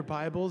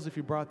Bibles, if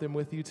you brought them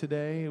with you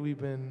today. We've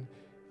been,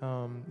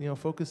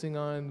 focusing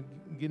on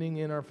getting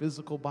in our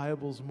physical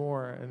Bibles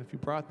more. And if you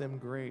brought them,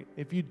 great.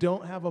 If you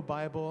don't have a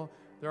Bible,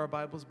 there are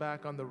Bibles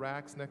back on the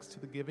racks next to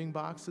the giving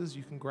boxes.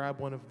 You can grab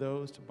one of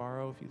those to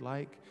borrow if you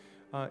like.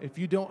 If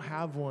you don't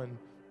have one,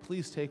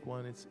 please take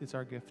one. It's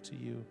our gift to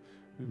you.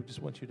 We would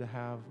just want you to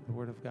have the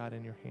Word of God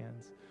in your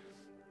hands.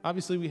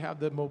 Obviously, we have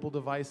the mobile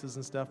devices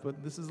and stuff,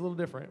 but this is a little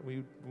different.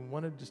 We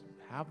want to just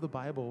have the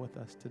Bible with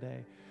us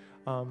today.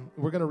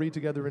 We're going to read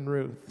together in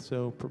Ruth,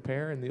 so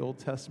prepare in the Old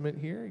Testament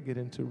here, get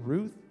into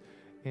Ruth,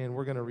 and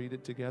we're going to read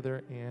it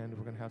together, and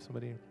we're going to have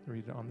somebody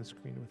read it on the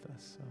screen with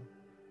us. So,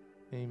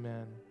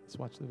 amen. Let's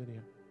watch the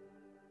video.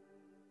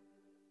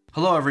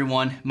 Hello,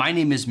 everyone. My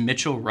name is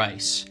Mitchell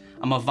Rice.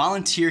 I'm a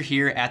volunteer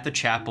here at the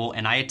chapel,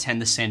 and I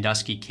attend the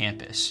Sandusky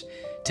campus.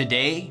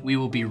 Today, we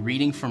will be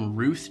reading from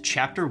Ruth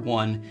chapter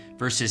 1,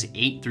 verses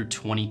 8 through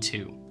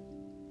 22.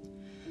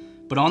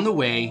 But on the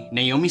way,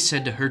 Naomi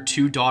said to her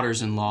 2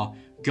 daughters-in-law,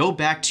 "Go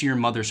back to your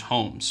mother's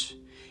homes,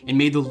 and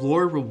may the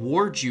Lord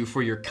reward you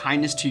for your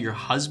kindness to your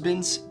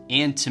husbands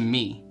and to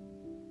me.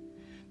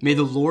 May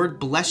the Lord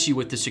bless you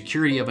with the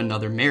security of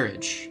another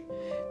marriage."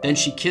 Then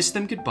she kissed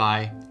them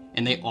goodbye,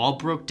 and they all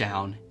broke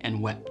down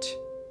and wept.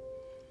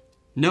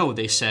 "No,"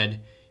 they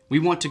said, "we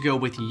want to go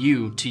with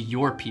you to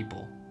your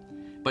people."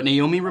 But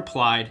Naomi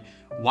replied,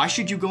 "Why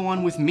should you go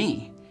on with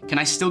me? Can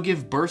I still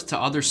give birth to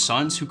other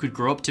sons who could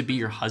grow up to be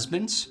your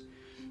husbands?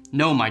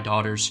 No, my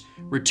daughters,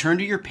 return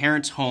to your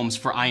parents' homes,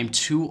 for I am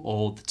too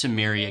old to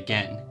marry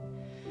again.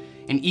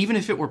 And even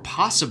if it were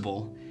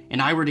possible,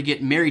 and I were to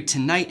get married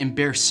tonight and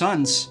bear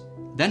sons,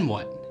 then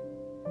what?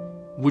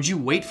 Would you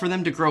wait for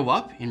them to grow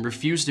up and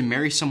refuse to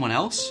marry someone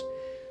else?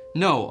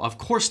 No, of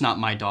course not,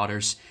 my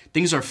daughters.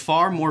 Things are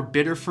far more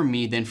bitter for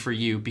me than for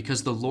you,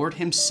 because the Lord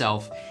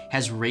himself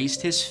has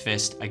raised his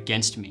fist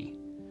against me."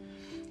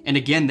 And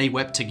again they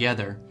wept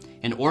together,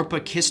 and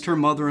Orpah kissed her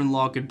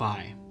mother-in-law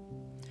goodbye.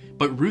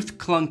 But Ruth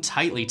clung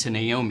tightly to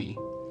Naomi.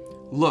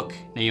 "Look,"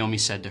 Naomi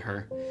said to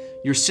her,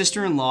 "your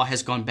sister-in-law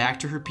has gone back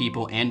to her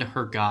people and to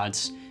her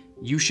gods.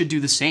 You should do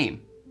the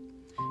same."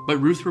 But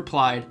Ruth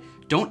replied,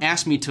 "Don't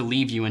ask me to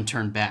leave you and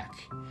turn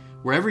back.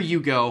 Wherever you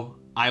go,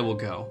 I will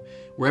go.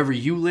 Wherever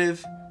you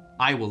live,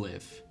 I will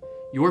live.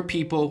 Your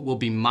people will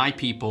be my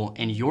people,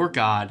 and your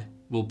God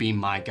will be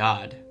my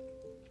God.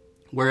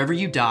 Wherever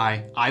you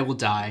die, I will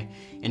die,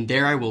 and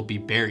there I will be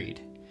buried.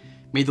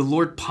 May the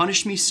Lord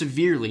punish me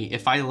severely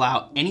if I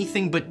allow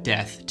anything but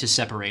death to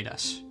separate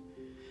us."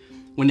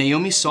 When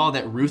Naomi saw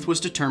that Ruth was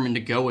determined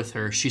to go with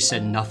her, she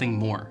said nothing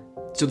more.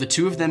 So the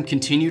 2 of them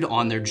continued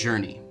on their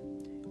journey.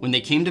 When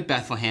they came to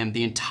Bethlehem,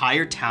 the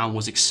entire town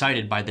was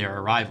excited by their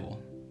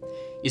arrival.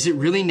 "Is it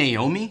really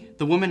Naomi?"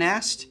 the woman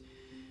asked.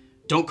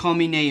 "Don't call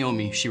me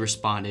Naomi," she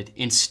responded.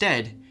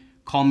 "Instead,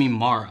 call me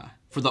Mara,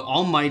 for the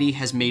Almighty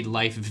has made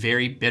life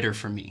very bitter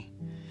for me.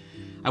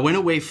 I went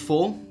away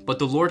full, but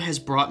the Lord has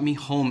brought me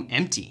home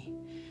empty.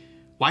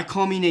 Why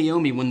call me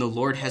Naomi when the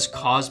Lord has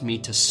caused me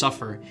to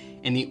suffer,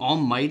 and the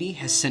Almighty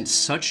has sent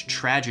such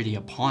tragedy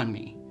upon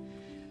me?"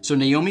 So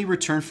Naomi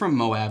returned from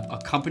Moab,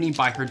 accompanied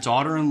by her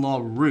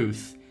daughter-in-law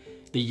Ruth,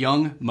 the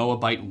young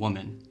Moabite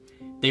woman.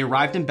 They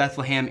arrived in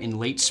Bethlehem in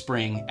late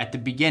spring at the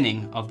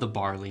beginning of the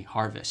barley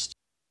harvest.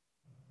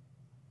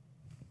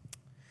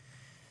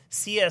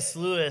 C.S.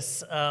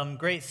 Lewis,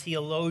 great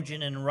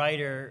theologian and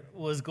writer,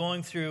 was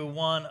going through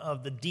one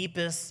of the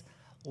deepest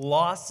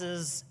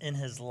losses in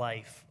his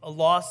life, a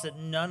loss that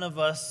none of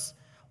us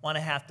want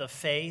to have to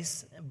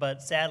face,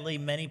 but sadly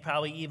many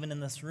probably even in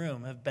this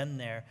room have been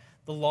there.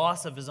 The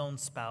loss of his own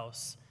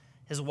spouse.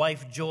 His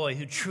wife Joy,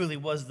 who truly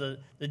was the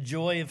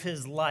joy of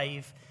his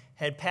life,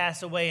 had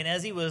passed away, and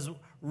as he was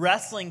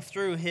wrestling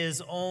through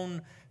his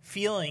own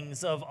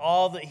feelings of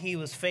all that he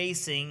was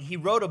facing, he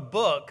wrote a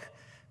book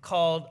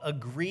called A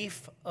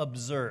Grief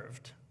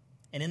Observed.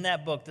 And in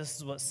that book, this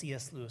is what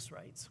C.S. Lewis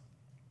writes.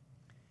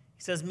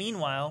 He says,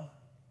 "Meanwhile,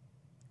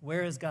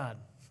 where is God?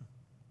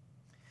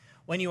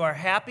 When you are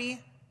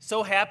happy,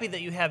 so happy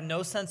that you have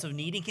no sense of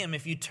needing him,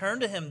 if you turn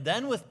to him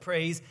then with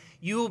praise,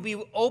 you will be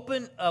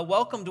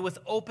welcomed with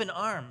open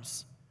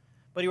arms."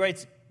 But he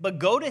writes, "But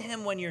go to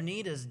him when your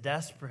need is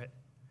desperate,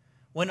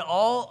 when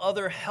all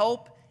other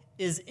help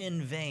is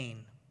in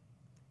vain.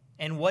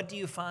 And what do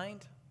you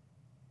find?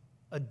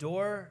 A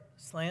door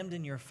slammed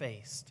in your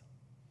face,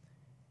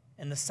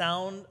 and the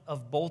sound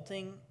of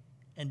bolting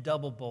and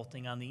double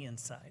bolting on the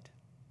inside.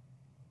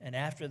 And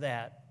after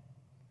that,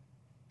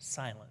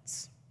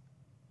 silence.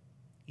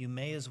 You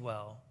may as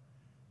well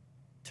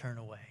turn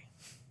away."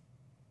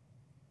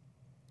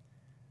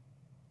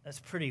 That's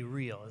pretty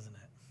real, isn't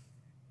it?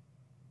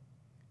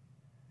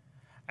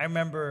 I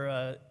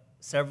remember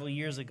several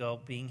years ago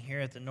being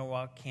here at the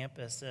Norwalk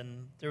campus,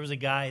 and there was a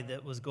guy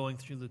that was going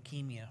through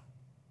leukemia,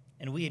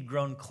 and we had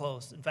grown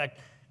close. In fact,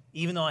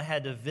 even though I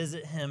had to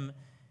visit him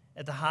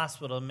at the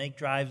hospital and make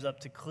drives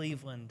up to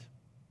Cleveland,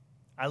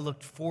 I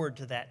looked forward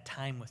to that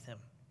time with him.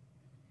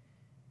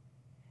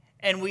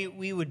 And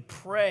we would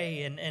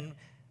pray, and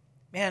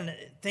man,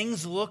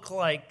 things look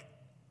like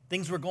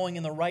things were going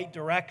in the right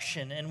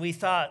direction. And we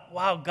thought,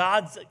 wow,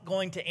 God's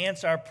going to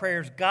answer our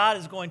prayers. God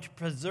is going to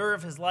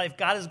preserve his life.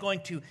 God is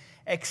going to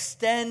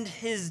extend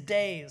his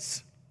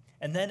days.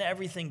 And then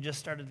everything just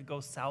started to go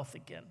south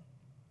again.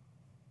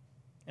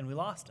 And we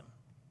lost him.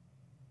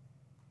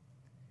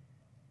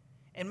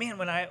 And man,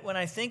 when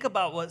I think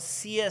about what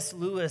C.S.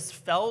 Lewis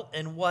felt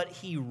and what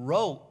he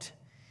wrote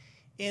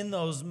in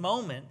those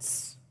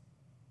moments,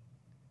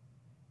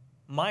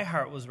 my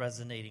heart was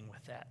resonating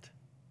with that.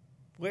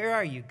 Where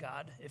are you,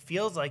 God? It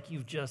feels like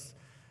you've just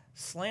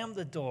slammed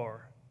the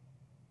door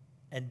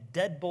and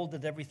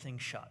deadbolted everything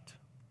shut.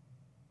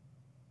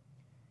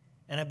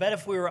 And I bet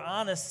if we were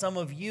honest, some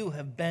of you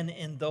have been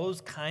in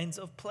those kinds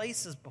of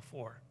places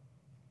before.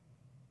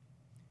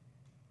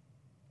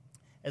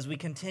 As we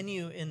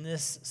continue in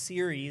this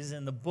series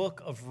in the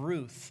book of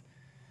Ruth,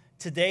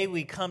 today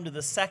we come to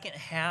the second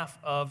half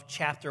of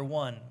chapter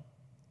 1.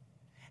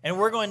 And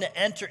we're going to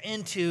enter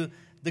into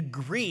the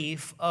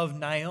grief of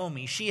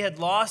Naomi. She had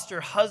lost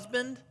her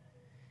husband,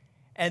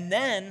 and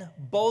then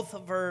both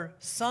of her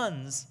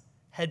sons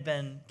had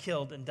been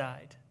killed and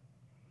died.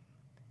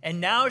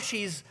 And now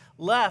she's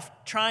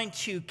left trying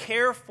to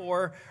care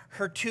for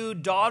her two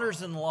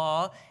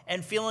daughters-in-law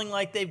and feeling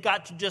like they've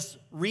got to just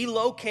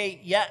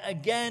relocate yet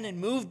again and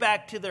move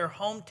back to their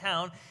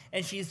hometown.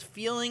 And she's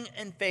feeling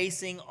and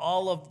facing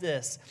all of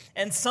this.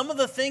 And some of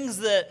the things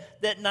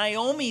that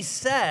Naomi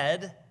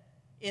said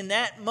in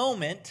that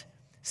moment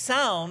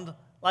sound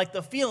like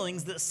the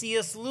feelings that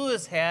C.S.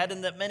 Lewis had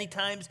and that many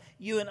times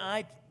you and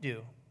I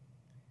do.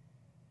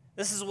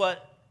 This is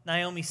what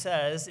Naomi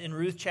says in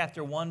Ruth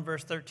chapter 1,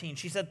 verse 13.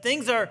 She said,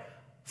 "Things are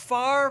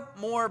far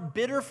more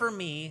bitter for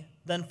me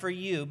than for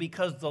you,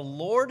 because the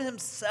Lord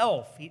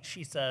himself,"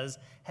 she says,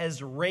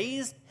 "has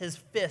raised his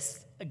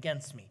fist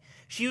against me."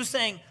 She was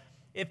saying,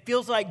 it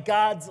feels like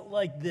God's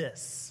like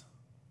this.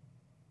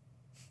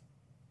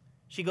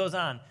 She goes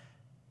on,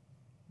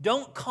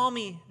 "Don't call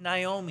me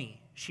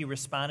Naomi," she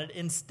responded.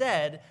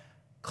 "Instead,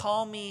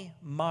 call me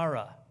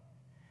Mara."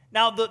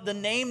 Now, the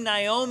name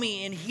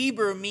Naomi in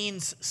Hebrew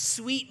means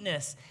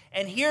sweetness.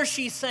 And here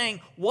she's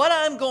saying, what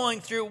I'm going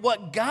through,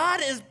 what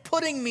God is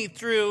putting me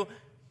through,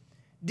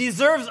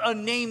 deserves a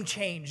name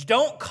change.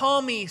 Don't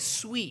call me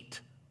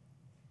sweet.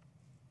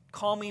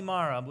 Call me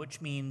Mara,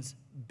 which means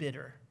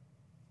bitter.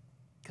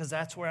 Because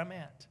that's where I'm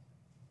at.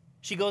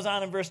 She goes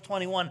on in verse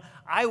 21,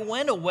 I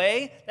went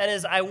away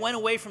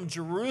from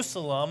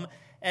Jerusalem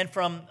and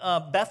from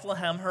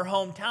Bethlehem, her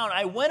hometown.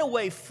 I went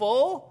away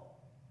full.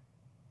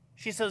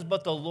 She says,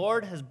 but the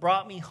Lord has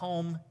brought me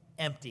home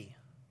empty.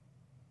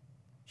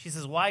 She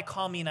says, why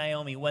call me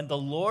Naomi when the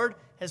Lord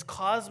has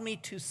caused me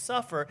to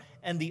suffer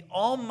and the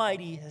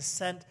Almighty has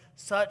sent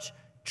such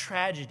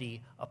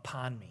tragedy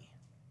upon me?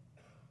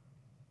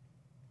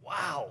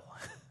 Wow.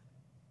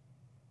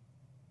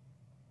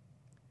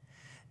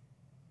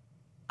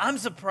 I'm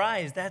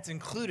surprised that's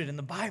included in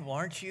the Bible,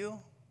 aren't you?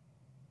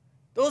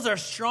 Those are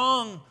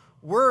strong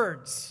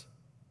words.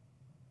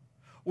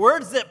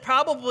 Words that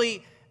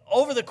probably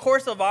over the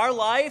course of our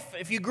life,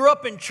 if you grew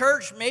up in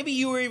church, maybe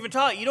you were even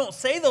taught you don't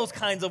say those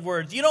kinds of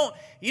words. You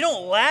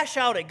don't lash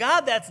out at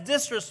God. That's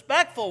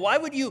disrespectful. Why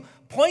would you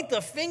point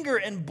the finger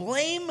and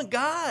blame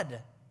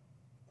God?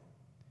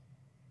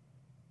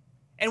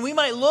 And we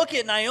might look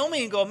at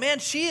Naomi and go, man,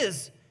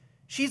 she's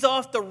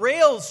off the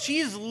rails.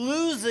 She's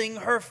losing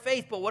her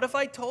faith. But what if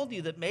I told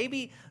you that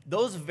maybe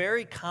those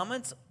very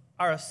comments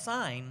are a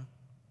sign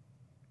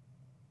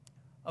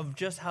of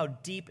just how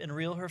deep and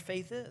real her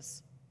faith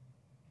is?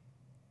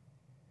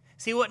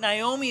 See, what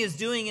Naomi is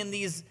doing in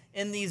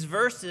these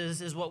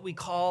verses is what we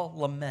call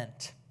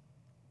lament.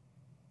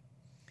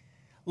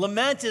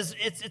 Lament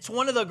it's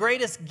one of the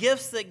greatest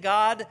gifts that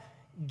God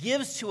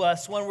gives to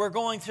us when we're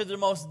going through the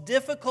most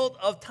difficult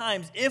of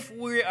times, if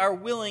we are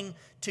willing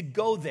to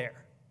go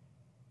there.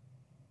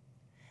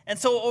 And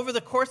so over the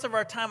course of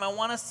our time, I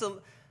want us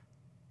to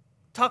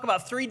talk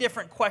about three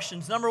different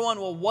questions. Number one,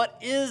 well, what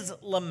is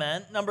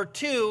lament? Number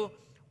two,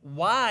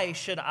 why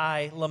should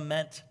I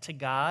lament to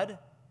God?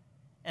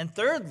 And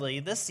thirdly,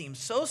 this seems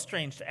so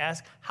strange to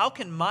ask, how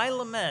can my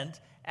lament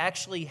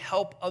actually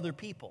help other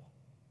people?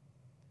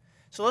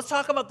 So let's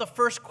talk about the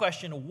first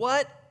question.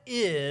 What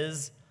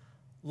is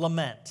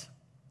lament?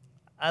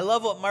 I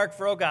love what Mark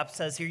Vroegop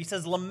says here. He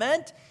says,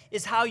 lament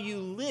is how you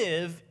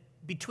live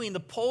between the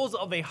poles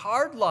of a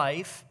hard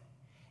life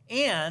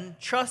and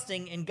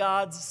trusting in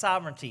God's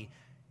sovereignty.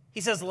 He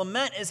says,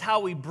 lament is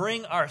how we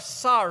bring our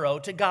sorrow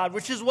to God,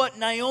 which is what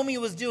Naomi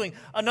was doing.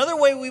 Another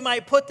way we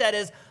might put that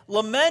is,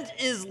 lament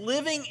is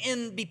living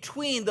in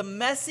between the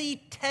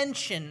messy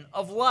tension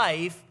of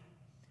life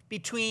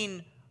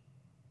between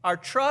our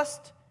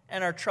trust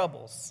and our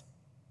troubles,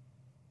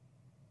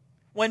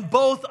 when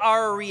both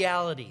are a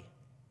reality.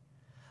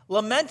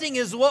 Lamenting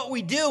is what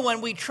we do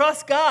when we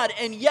trust God,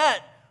 and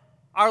yet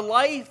our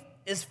life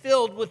is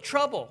filled with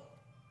trouble,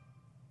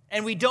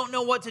 and we don't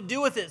know what to do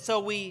with it, so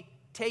we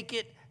take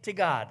it to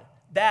God.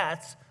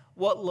 That's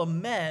what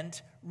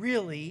lament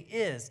really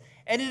is.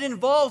 And it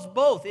involves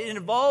both. It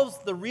involves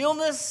the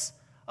realness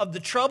of the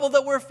trouble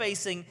that we're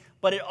facing,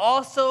 but it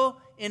also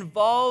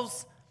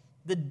involves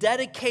the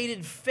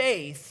dedicated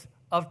faith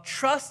of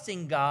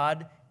trusting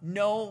God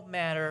no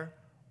matter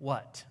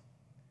what.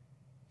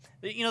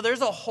 You know,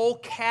 there's a whole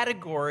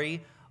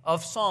category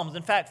of psalms.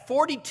 In fact,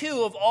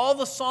 42 of all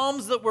the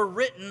psalms that were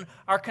written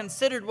are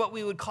considered what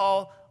we would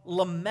call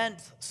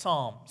lament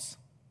psalms.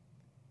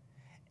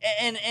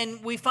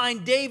 And we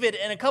find David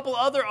and a couple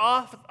other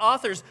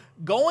authors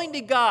going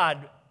to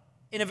God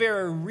in a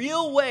very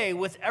real way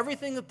with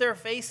everything that they're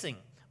facing,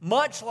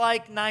 much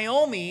like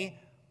Naomi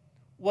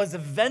was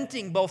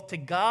venting both to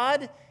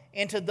God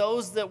and to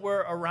those that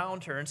were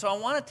around her. And so I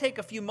want to take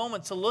a few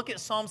moments to look at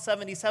Psalm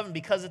 77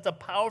 because it's a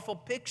powerful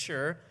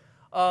picture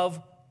of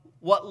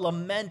what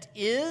lament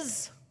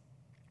is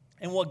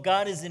and what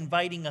God is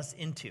inviting us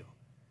into.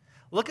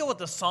 Look at what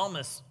the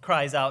psalmist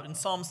cries out in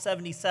Psalm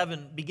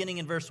 77, beginning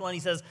in verse 1. He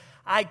says,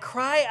 I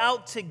cry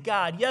out to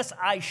God. Yes,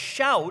 I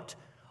shout,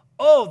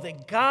 oh,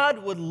 that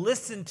God would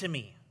listen to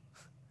me.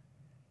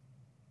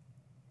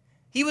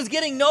 He was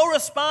getting no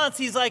response.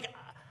 He's like,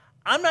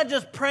 I'm not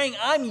just praying,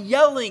 I'm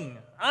yelling,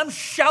 I'm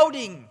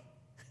shouting.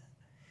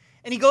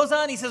 And he goes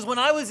on, he says, when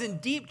I was in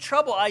deep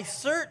trouble, I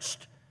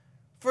searched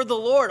for the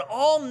Lord.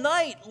 All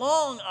night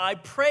long I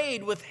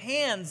prayed with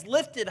hands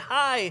lifted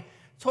high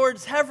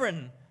towards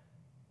heaven.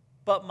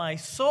 But my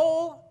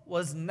soul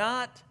was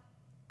not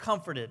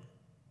comforted.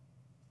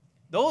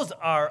 Those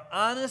are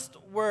honest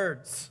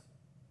words.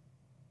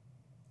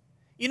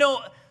 You know,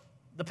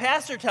 the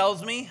pastor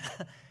tells me,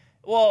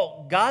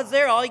 well, God's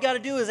there. All you got to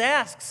do is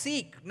ask,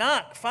 seek,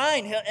 knock,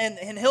 find,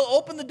 and he'll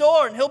open the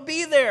door and he'll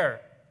be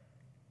there.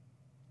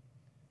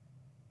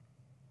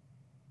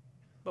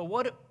 But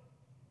what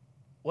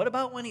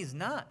about when he's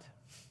not?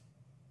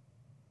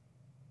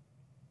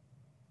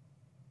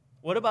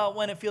 What about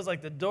when it feels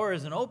like the door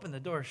isn't open, the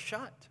door is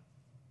shut?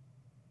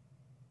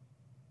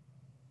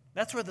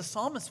 That's where the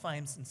psalmist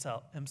finds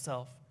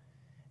himself.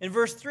 In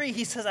verse 3,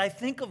 he says, I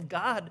think of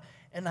God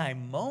and I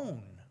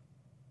moan,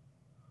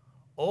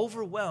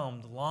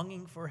 overwhelmed,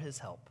 longing for his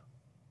help.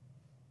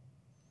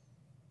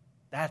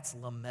 That's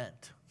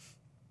lament.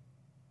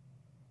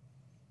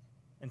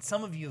 And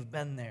some of you have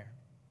been there.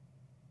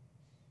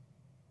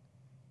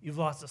 You've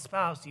lost a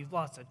spouse, you've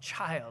lost a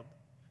child,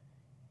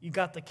 you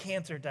got the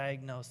cancer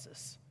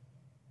diagnosis.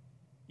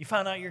 You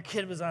found out your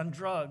kid was on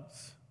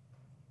drugs.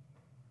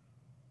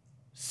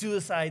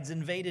 Suicides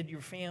invaded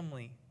your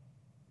family.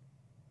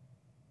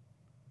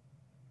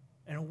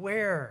 And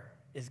where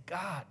is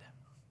God?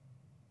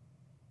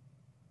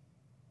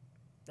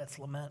 That's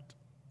lament.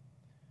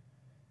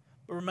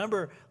 But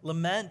remember,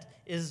 lament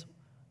is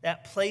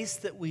that place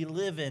that we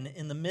live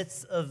in the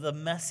midst of the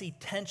messy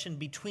tension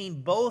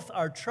between both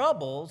our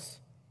troubles,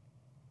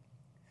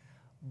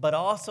 but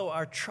also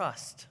our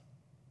trust.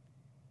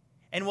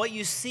 And what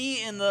you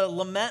see in the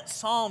lament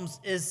psalms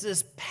is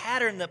this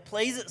pattern that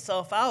plays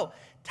itself out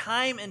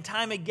time and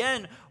time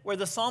again, where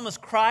the psalmist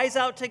cries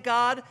out to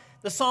God,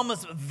 the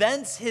psalmist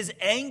vents his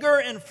anger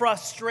and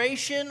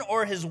frustration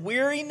or his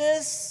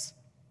weariness.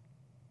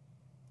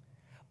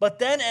 But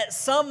then at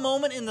some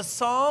moment in the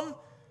psalm,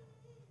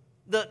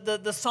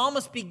 the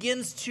psalmist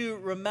begins to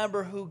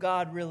remember who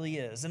God really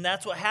is. And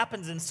that's what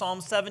happens in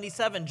Psalm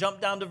 77. Jump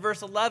down to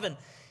verse 11.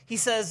 He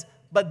says,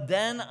 but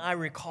then I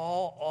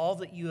recall all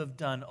that you have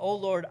done. O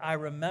Lord, I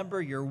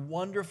remember your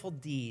wonderful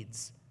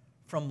deeds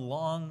from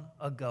long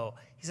ago.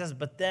 He says,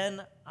 but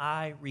then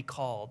I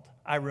recalled,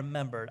 I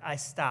remembered, I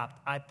stopped,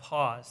 I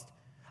paused.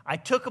 I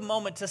took a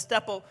moment to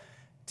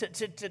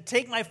to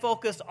take my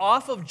focus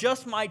off of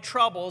just my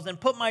troubles and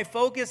put my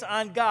focus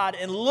on God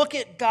and look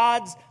at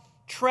God's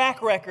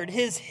track record,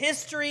 his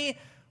history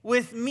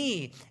with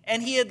me.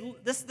 And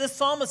this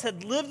psalmist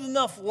had lived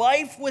enough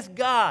life with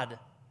God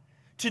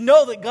to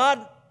know that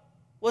God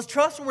was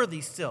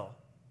trustworthy still.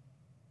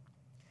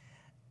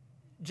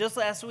 Just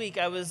last week,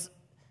 I was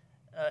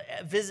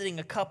visiting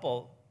a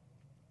couple,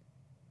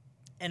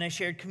 and I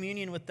shared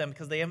communion with them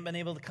because they haven't been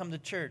able to come to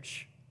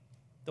church.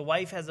 The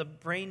wife has a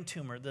brain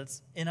tumor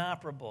that's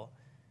inoperable.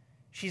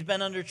 She's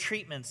been under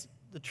treatments.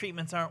 The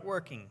treatments aren't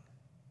working.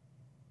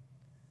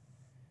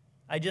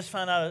 I just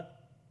found out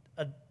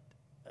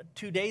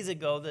 2 days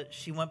ago that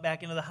she went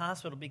back into the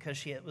hospital because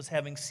she was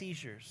having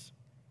seizures.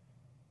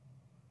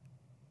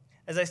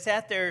 As I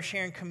sat there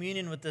sharing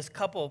communion with this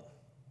couple,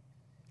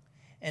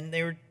 and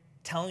they were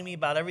telling me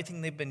about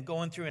everything they've been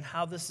going through and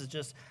how this is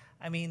just,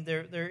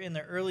 they're in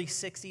their early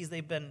 60s.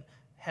 They've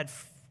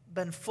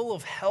been full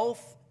of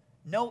health,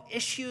 no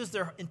issues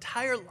their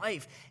entire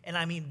life. And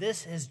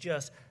this has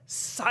just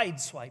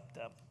sideswiped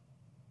them.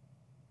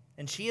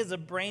 And she has a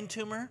brain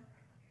tumor,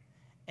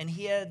 and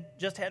he had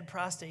just had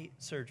prostate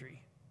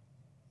surgery.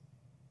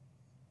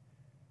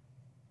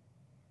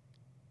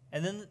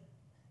 And then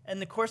in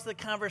the course of the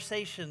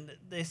conversation,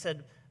 they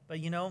said, but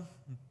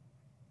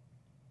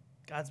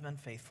God's been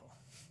faithful.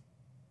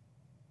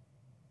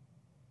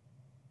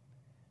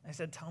 I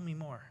said, tell me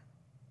more.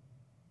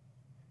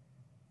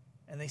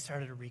 And they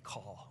started to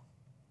recall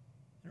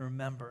and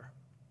remember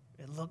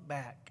and look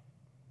back.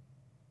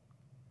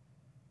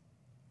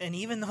 And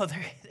even though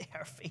they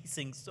are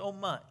facing so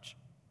much,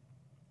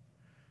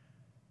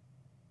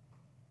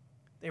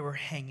 They were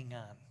hanging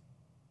on,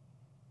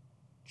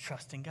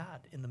 trusting God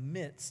in the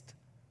midst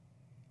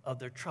of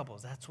their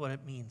troubles. That's what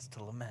it means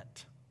to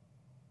lament.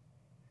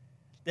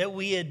 That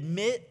we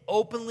admit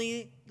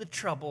openly the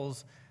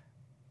troubles,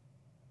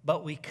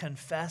 but we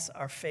confess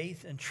our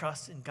faith and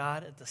trust in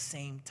God at the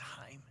same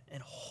time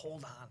and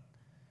hold on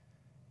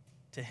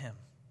to him.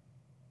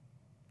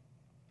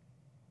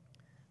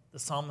 The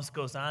psalmist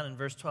goes on in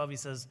verse 12. He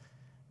says,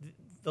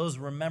 those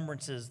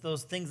remembrances,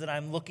 those things that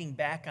I'm looking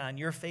back on,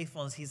 your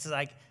faithfulness, he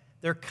says,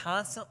 they're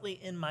constantly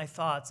in my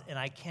thoughts, and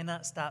I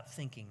cannot stop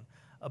thinking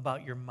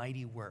about your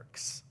mighty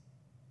works.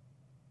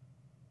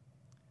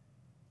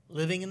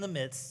 Living in the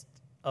midst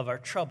of our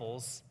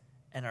troubles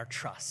and our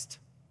trust.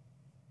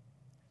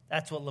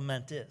 That's what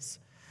lament is.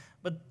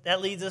 But that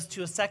leads us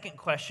to a second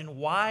question.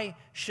 Why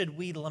should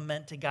we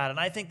lament to God? And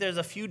I think there's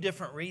a few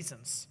different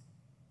reasons.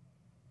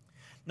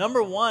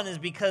 Number one is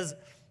because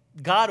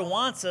God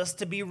wants us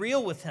to be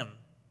real with him.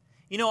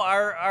 You know,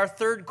 our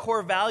third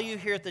core value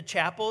here at the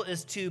chapel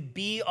is to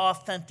be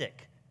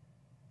authentic.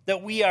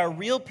 That we are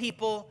real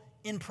people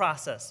in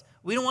process.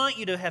 We don't want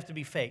you to have to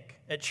be fake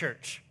at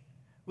church.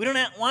 We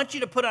don't want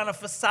you to put on a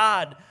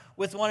facade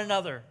with one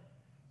another.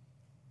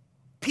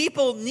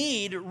 People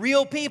need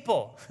real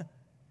people.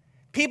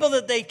 People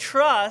that they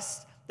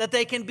trust, that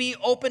they can be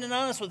open and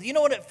honest with. You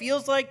know what it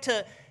feels like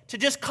to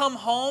just come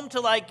home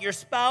to like your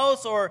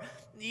spouse or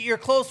your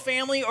close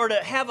family, or to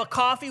have a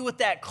coffee with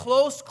that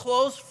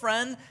close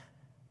friend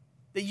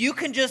that you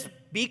can just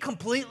be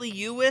completely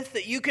you with,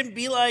 that you can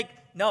be like,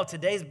 no,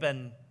 today's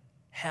been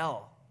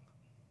hell.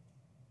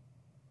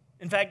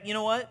 In fact, you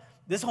know what?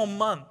 This whole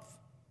month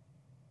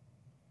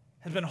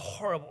has been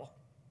horrible.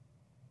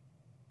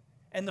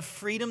 And the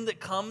freedom that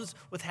comes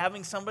with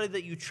having somebody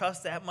that you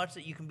trust that much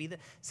that you can be there.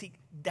 See,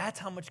 that's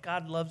how much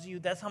God loves you.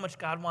 That's how much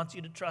God wants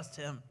you to trust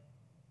him.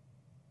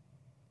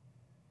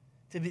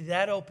 To be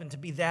that open, to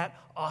be that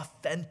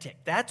authentic.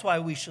 That's why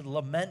we should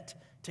lament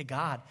to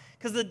God.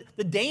 Because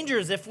the danger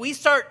is if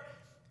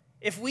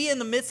we in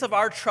the midst of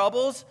our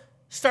troubles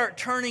start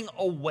turning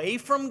away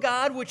from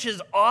God, which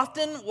is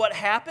often what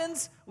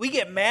happens, we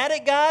get mad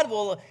at God.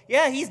 Well,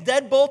 yeah, he's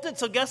dead-bolted,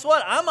 so guess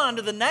what? I'm on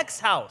to the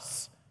next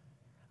house.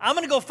 I'm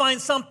going to go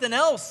find something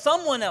else,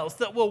 someone else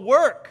that will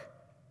work.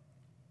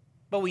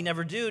 But we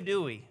never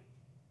do we?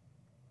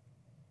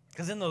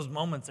 Because in those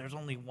moments, there's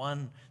only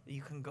one that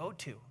you can go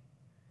to.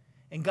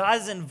 And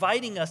God is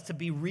inviting us to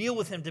be real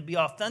with him, to be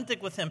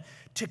authentic with him,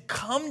 to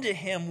come to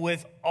him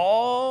with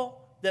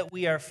all that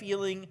we are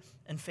feeling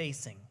and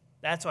facing.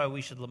 That's why we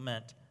should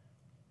lament.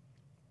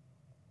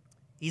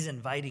 He's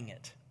inviting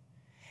it.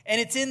 And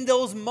it's in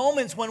those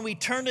moments when we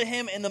turn to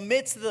him in the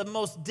midst of the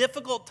most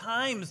difficult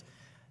times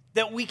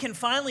that we can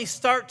finally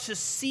start to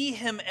see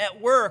him at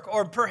work,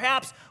 or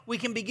perhaps we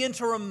can begin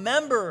to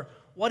remember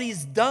what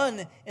he's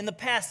done in the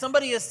past.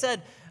 Somebody has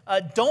said,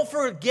 don't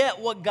forget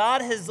what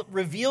God has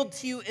revealed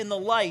to you in the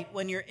light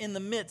when you're in the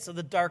midst of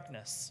the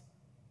darkness.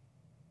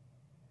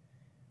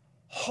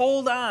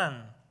 Hold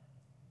on.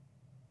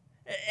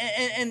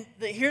 And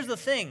here's the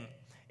thing.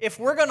 If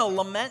we're going to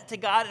lament to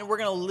God and we're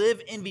going to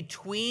live in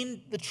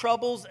between the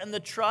troubles and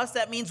the trust,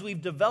 that means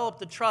we've developed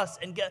the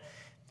trust. And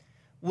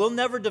we'll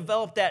never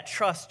develop that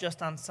trust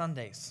just on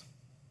Sundays.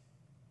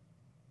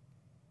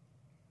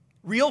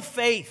 Real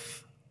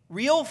faith,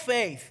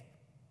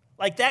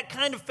 like that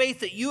kind of faith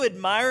that you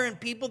admire in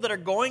people that are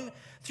going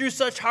through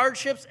such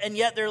hardships, and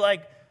yet they're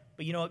like,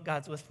 but you know what,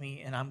 God's with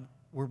me, and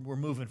we're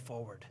moving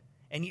forward.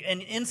 And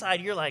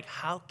inside you're like,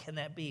 how can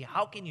that be?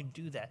 How can you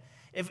do that?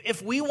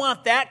 If we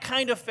want that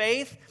kind of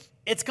faith,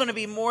 it's going to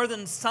be more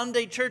than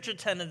Sunday church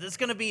attendance. It's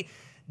going to be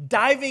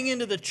diving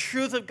into the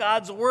truth of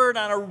God's word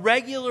on a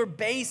regular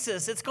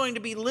basis. It's going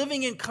to be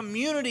living in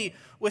community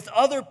with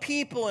other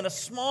people in a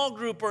small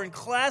group or in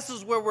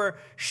classes where we're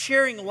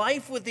sharing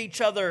life with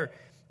each other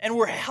and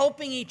we're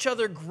helping each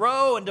other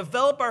grow and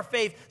develop our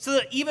faith so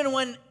that even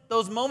when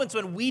those moments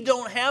when we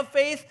don't have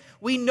faith,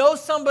 we know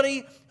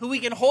somebody who we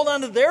can hold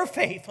on to their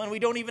faith when we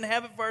don't even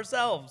have it for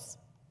ourselves.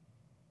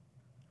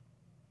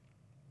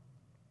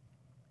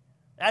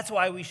 That's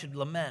why we should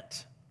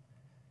lament.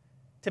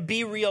 To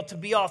be real, to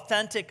be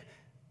authentic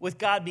with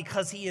God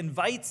because he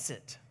invites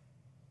it.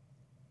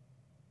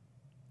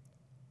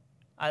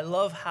 I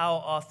love how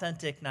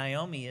authentic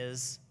Naomi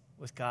is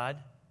with God.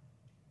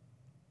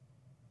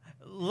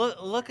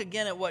 Look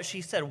again at what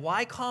she said.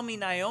 Why call me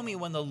Naomi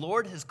when the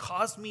Lord has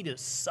caused me to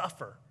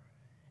suffer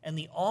and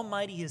the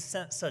Almighty has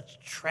sent such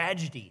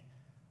tragedy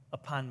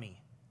upon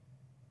me?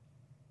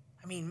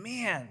 I mean,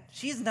 man,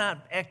 she's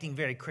not acting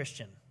very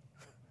Christian.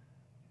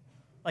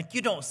 Like,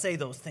 you don't say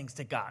those things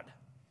to God.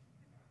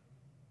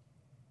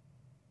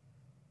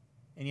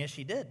 And yes,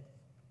 she did.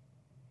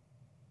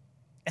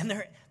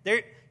 And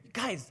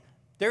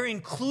they're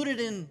included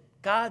in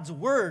God's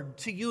word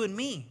to you and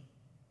me.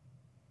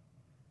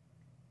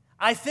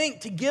 I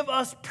think to give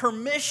us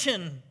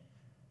permission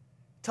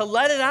to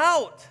let it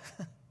out.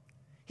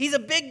 He's a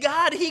big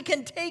God. He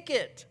can take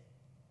it.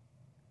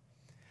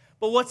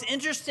 But what's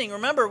interesting,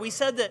 remember, we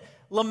said that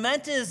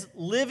lament is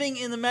living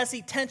in the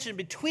messy tension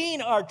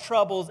between our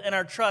troubles and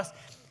our trust.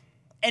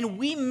 And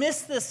we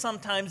miss this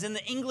sometimes in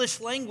the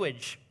English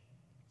language.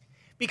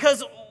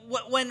 Because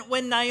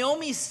when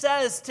Naomi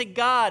says to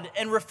God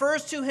and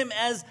refers to him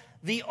as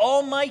the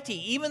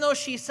Almighty, even though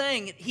she's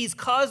saying, he's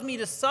caused me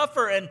to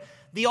suffer and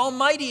the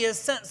Almighty has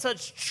sent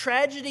such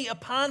tragedy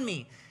upon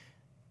me,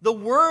 the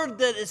word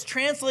that is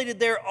translated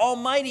there,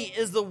 Almighty,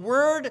 is the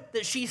word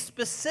that she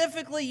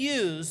specifically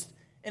used,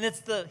 and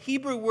it's the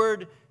Hebrew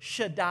word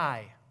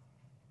Shaddai.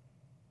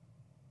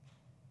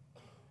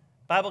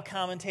 Bible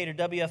commentator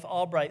W.F.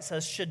 Albright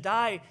says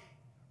Shaddai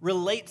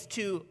relates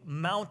to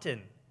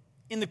mountain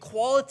in the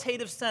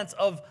qualitative sense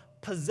of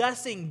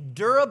possessing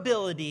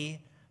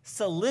durability,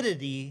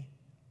 solidity,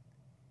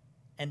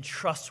 and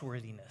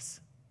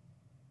trustworthiness.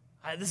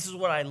 This is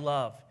what I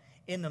love.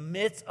 In the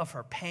midst of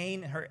her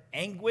pain, her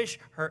anguish,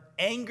 her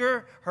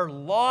anger, her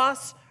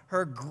loss,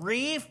 her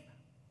grief,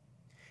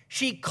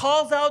 she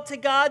calls out to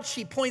God,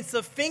 she points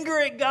the finger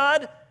at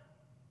God,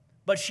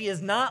 but she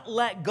has not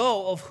let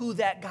go of who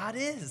that God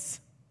is.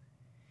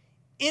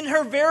 In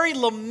her very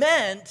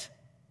lament,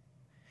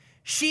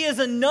 she is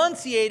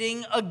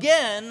enunciating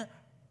again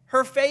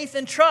her faith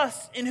and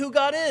trust in who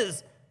God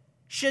is,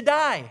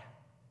 Shaddai.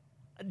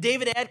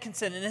 David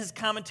Atkinson, in his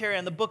commentary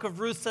on the book of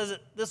Ruth, says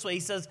it this way. He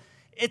says,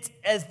 it's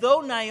as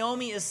though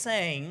Naomi is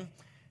saying,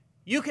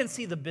 you can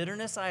see the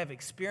bitterness I have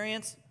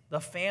experienced, the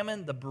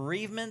famine, the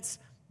bereavements,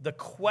 the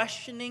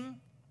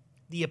questioning,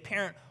 the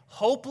apparent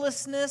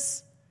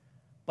hopelessness,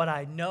 but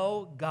I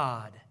know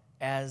God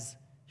as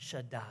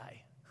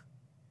Shaddai.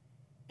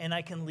 And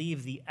I can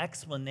leave the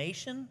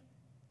explanation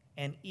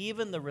and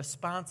even the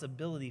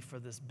responsibility for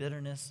this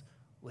bitterness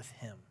with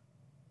him.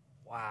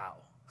 Wow.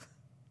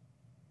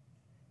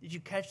 Did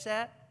you catch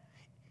that?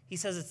 He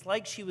says it's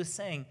like she was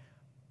saying,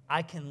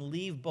 I can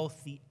leave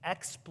both the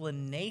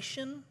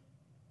explanation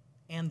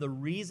and the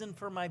reason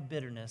for my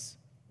bitterness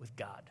with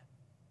God.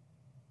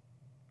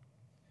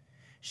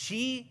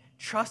 She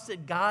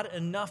trusted God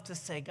enough to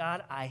say,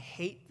 God, I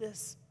hate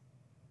this.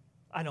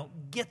 I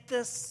don't get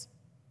this.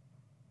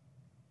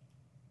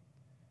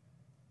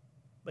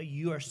 But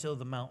you are still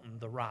the mountain,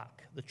 the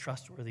rock, the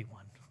trustworthy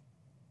one.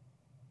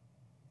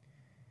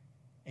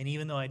 And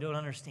even though I don't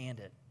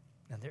understand it,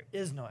 and there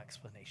is no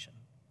explanation,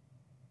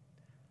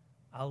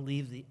 I'll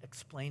leave the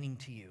explaining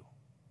to you,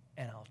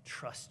 and I'll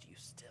trust you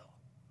still.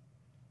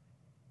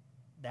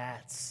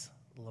 That's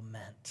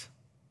lament.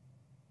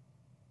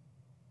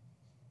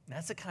 And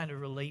that's the kind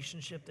of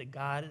relationship that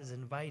God is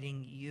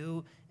inviting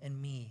you and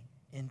me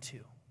into.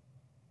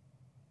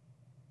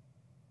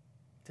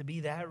 To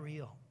be that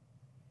real,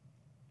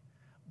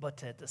 but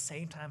to at the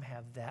same time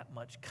have that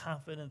much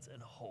confidence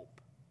and hope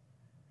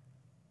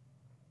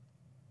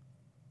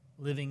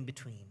living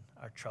between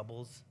our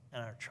troubles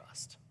and our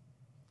trust.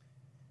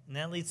 And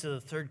that leads to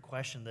the third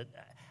question that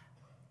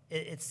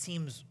it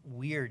seems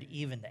weird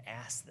even to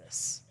ask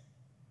this.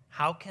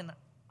 How can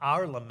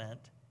our lament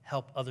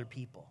help other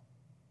people?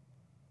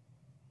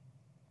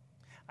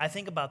 I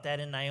think about that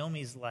in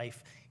Naomi's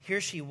life.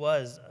 Here she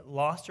was,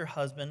 lost her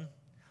husband,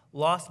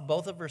 lost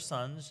both of her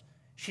sons.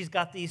 She's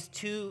got these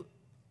two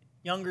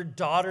younger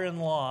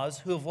daughter-in-laws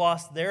who have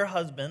lost their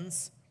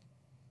husbands.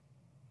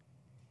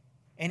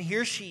 And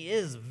here she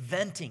is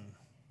venting,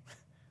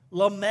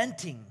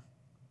 lamenting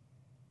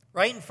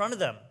right in front of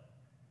them.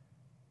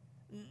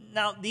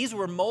 Now, these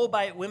were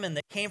Moabite women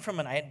that came from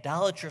an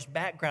idolatrous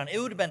background. It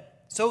would have been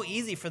so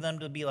easy for them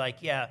to be like,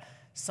 yeah,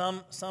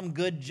 some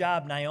good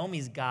job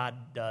Naomi's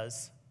God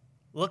does.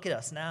 Look at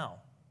us now.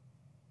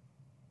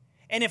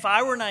 And if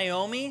I were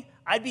Naomi,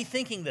 I'd be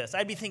thinking this.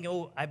 I'd be thinking,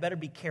 oh, I better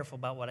be careful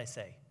about what I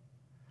say.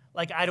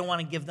 Like, I don't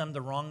want to give them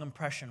the wrong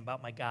impression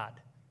about my God.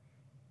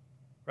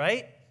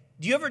 Right?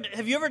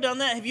 Have you ever done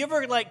that? Have you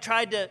ever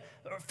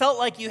felt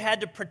like you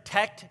had to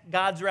protect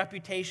God's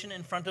reputation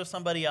in front of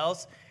somebody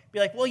else? Be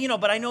like, well,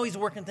 but I know he's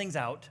working things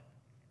out.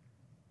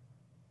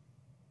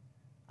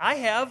 I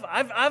have.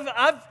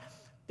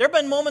 There have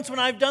been moments when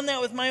I've done that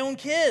with my own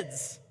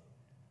kids.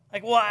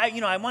 Like, well,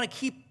 I want to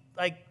keep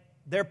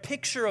their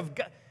picture of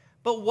God.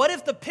 But what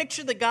if the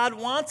picture that God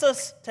wants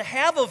us to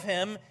have of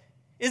him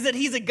is that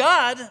he's a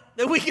God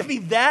that we can be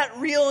that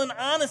real and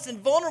honest and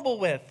vulnerable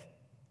with?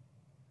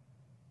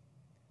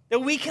 That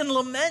we can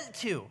lament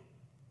to?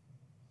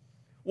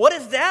 What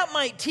if that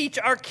might teach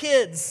our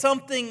kids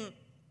something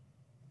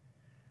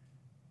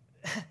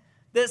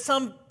that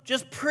some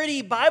just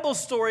pretty Bible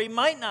story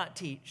might not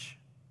teach?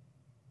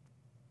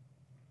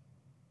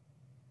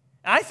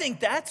 I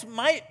think that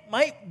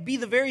might be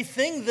the very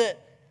thing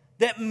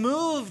that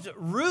moved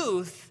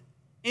Ruth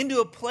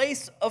into a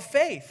place of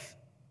faith.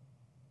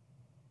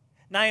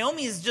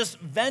 Naomi is just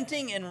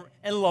venting and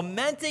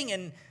lamenting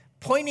and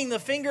pointing the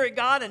finger at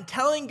God and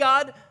telling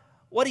God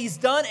what he's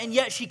done, and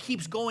yet she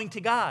keeps going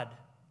to God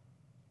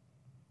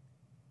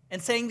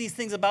and saying these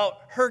things about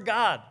her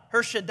God,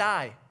 her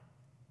Shaddai.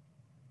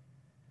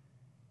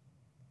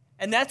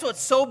 And that's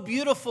what's so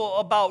beautiful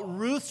about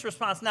Ruth's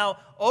response. Now,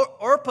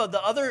 Orpah,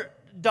 the other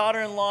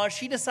daughter-in-law,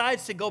 she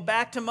decides to go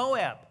back to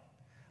Moab.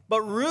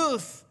 But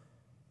Ruth,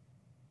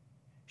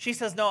 she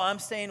says, no, I'm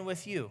staying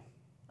with you.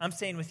 I'm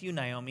staying with you,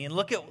 Naomi. And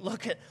look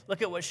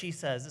at what she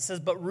says. It says,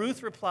 but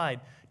Ruth replied,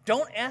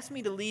 don't ask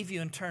me to leave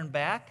you and turn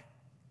back.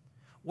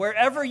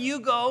 Wherever you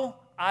go,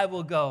 I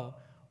will go.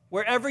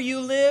 Wherever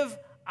you live,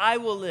 I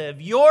will live.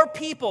 Your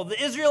people,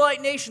 the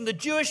Israelite nation, the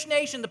Jewish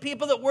nation, the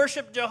people that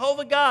worship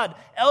Jehovah God,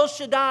 El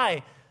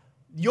Shaddai,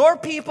 your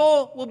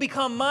people will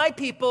become my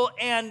people,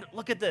 and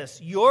look at this,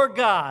 your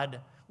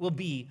God will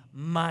be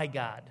my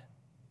God.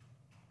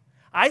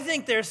 I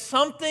think there's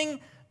something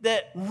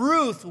that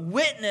Ruth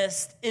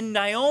witnessed in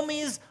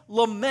Naomi's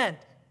lament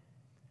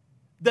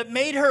that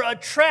made her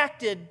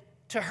attracted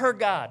to her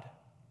God.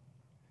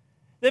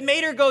 That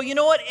made her go, you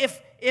know what,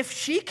 if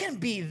she can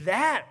be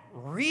that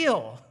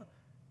real,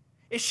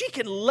 if she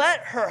can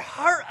let her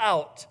heart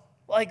out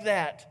like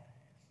that,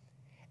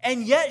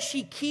 and yet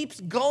she keeps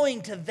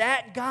going to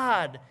that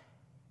God,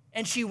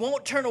 and she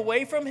won't turn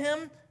away from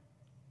him,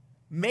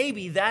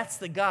 maybe that's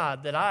the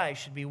God that I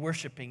should be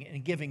worshiping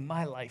and giving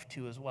my life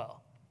to as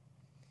well.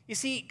 You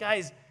see,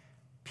 guys,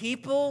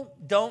 people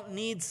don't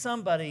need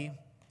somebody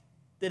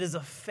that is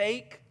a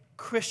fake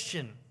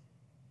Christian,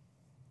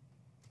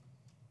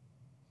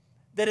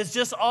 that is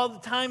just all the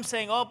time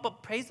saying, oh,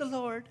 but praise the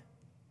Lord.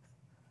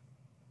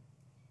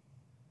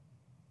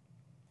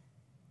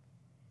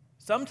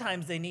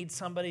 Sometimes they need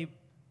somebody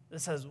that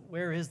says,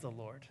 where is the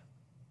Lord?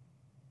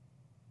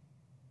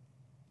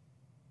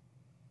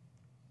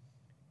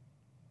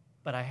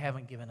 But I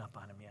haven't given up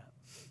on him yet.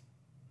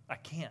 I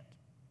can't.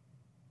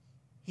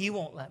 He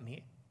won't let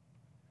me.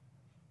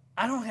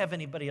 I don't have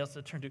anybody else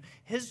to turn to.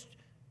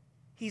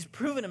 He's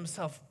proven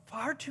himself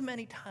far too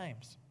many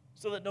times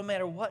so that no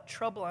matter what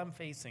trouble I'm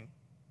facing,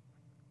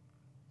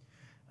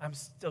 I'm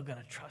still going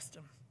to trust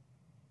him.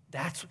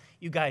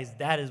 You guys,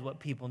 that is what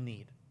people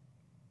need.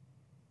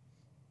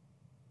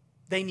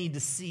 They need to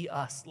see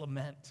us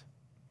lament.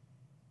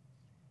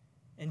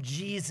 And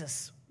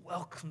Jesus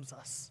welcomes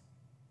us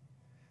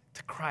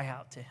to cry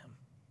out to him.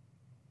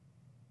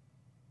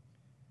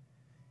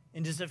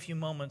 In just a few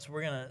moments,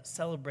 we're going to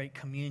celebrate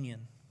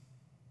communion.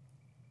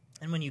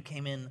 And when you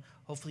came in,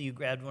 hopefully you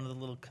grabbed one of the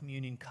little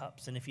communion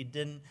cups. And if you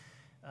didn't,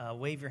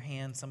 wave your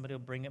hand, somebody will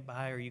bring it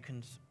by, or you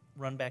can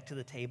run back to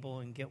the table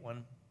and get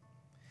one.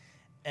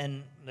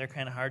 And they're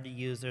kind of hard to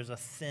use. There's a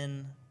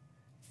thin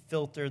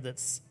filter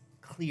that's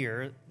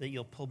clear that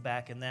you'll pull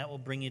back, and that will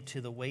bring you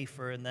to the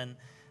wafer. And then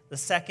the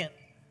second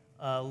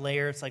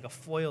layer, it's like a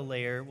foil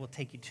layer, will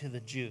take you to the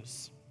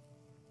juice.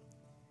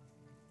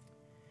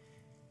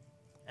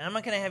 And I'm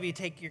not going to have you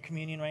take your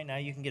communion right now.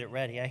 You can get it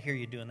ready. I hear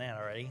you doing that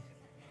already.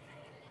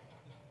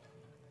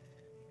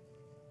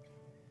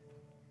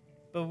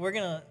 But we're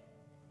going to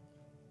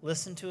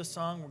listen to a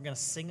song. We're going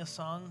to sing a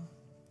song.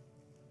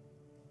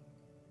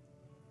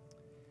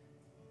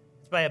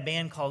 It's by a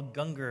band called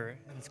Gunger,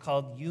 and it's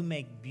called You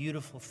Make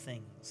Beautiful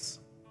Things.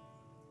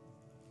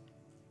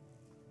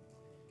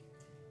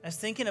 I was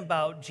thinking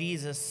about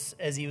Jesus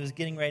as he was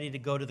getting ready to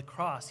go to the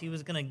cross. He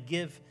was going to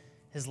give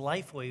his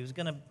life away. He was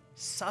going to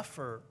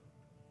suffer,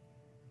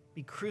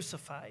 be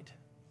crucified,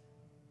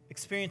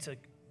 experience an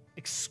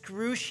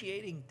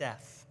excruciating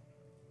death.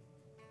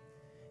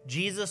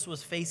 Jesus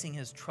was facing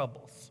his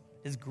troubles,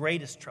 his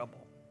greatest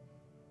trouble.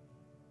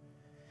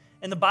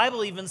 And the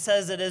Bible even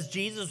says that as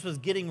Jesus was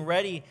getting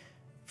ready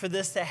for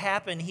this to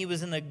happen, he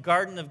was in the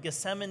Garden of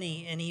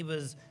Gethsemane, and he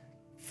was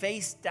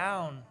face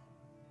down,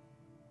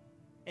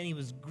 and he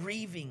was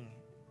grieving,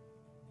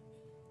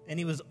 and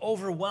he was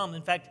overwhelmed.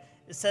 In fact,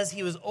 it says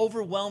he was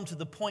overwhelmed to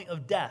the point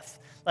of death.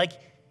 Like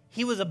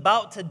he was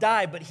about to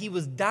die, but he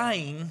was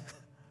dying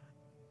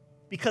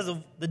because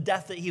of the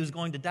death that he was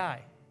going to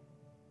die.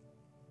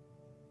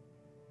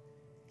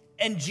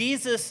 And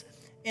Jesus,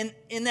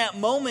 in that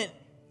moment,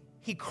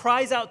 he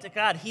cries out to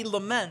God. He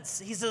laments.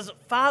 He says,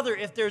 Father,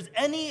 if there's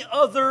any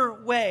other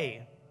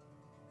way,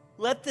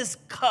 let this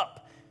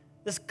cup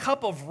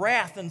of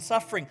wrath and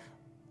suffering,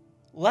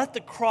 let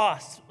the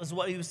cross, is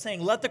what he was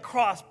saying, let the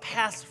cross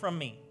pass from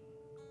me.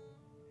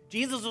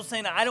 Jesus was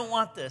saying, I don't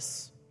want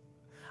this.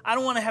 I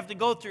don't want to have to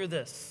go through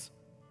this.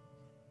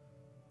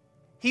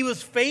 He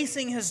was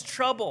facing his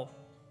trouble.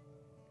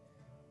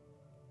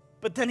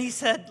 But then he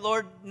said,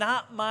 Lord,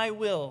 not my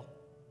will,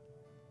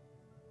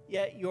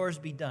 yet yours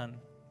be done.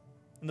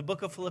 And the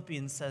book of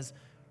Philippians says,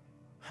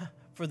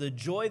 for the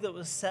joy that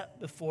was set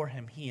before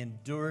him, he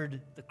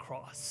endured the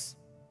cross.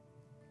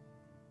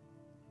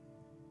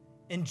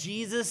 And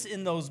Jesus,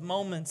 in those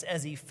moments,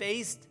 as he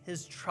faced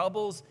his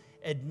troubles,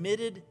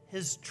 admitted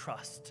his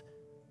trust.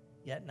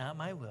 Yet not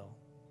my will,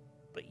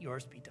 but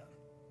yours be done.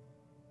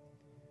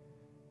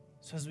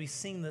 So as we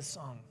sing this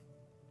song,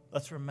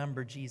 let's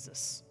remember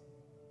Jesus.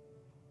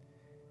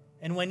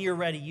 And when you're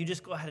ready, you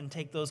just go ahead and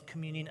take those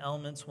communion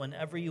elements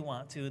whenever you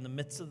want to in the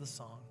midst of the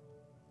song.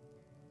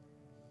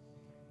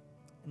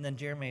 And then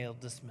Jeremiah will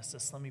dismiss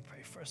us. Let me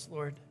pray first.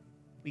 Lord,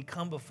 we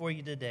come before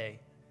you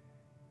today.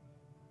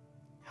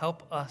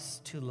 Help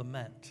us to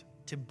lament,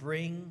 to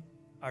bring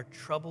our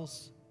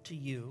troubles to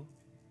you.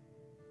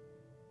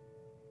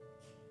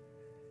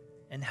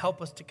 And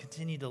help us to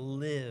continue to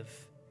live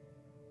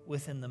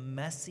within the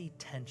messy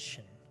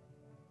tension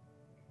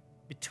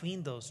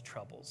between those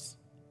troubles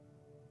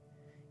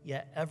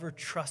yet ever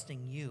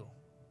trusting you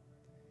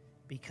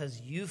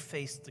because you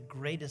faced the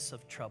greatest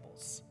of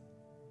troubles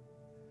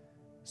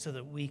so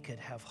that we could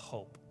have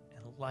hope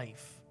and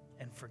life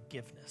and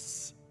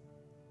forgiveness.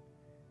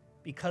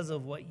 Because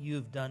of what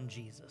you've done,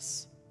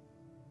 Jesus,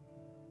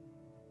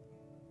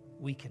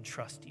 we can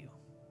trust you.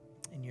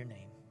 In your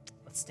name,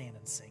 let's stand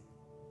and sing.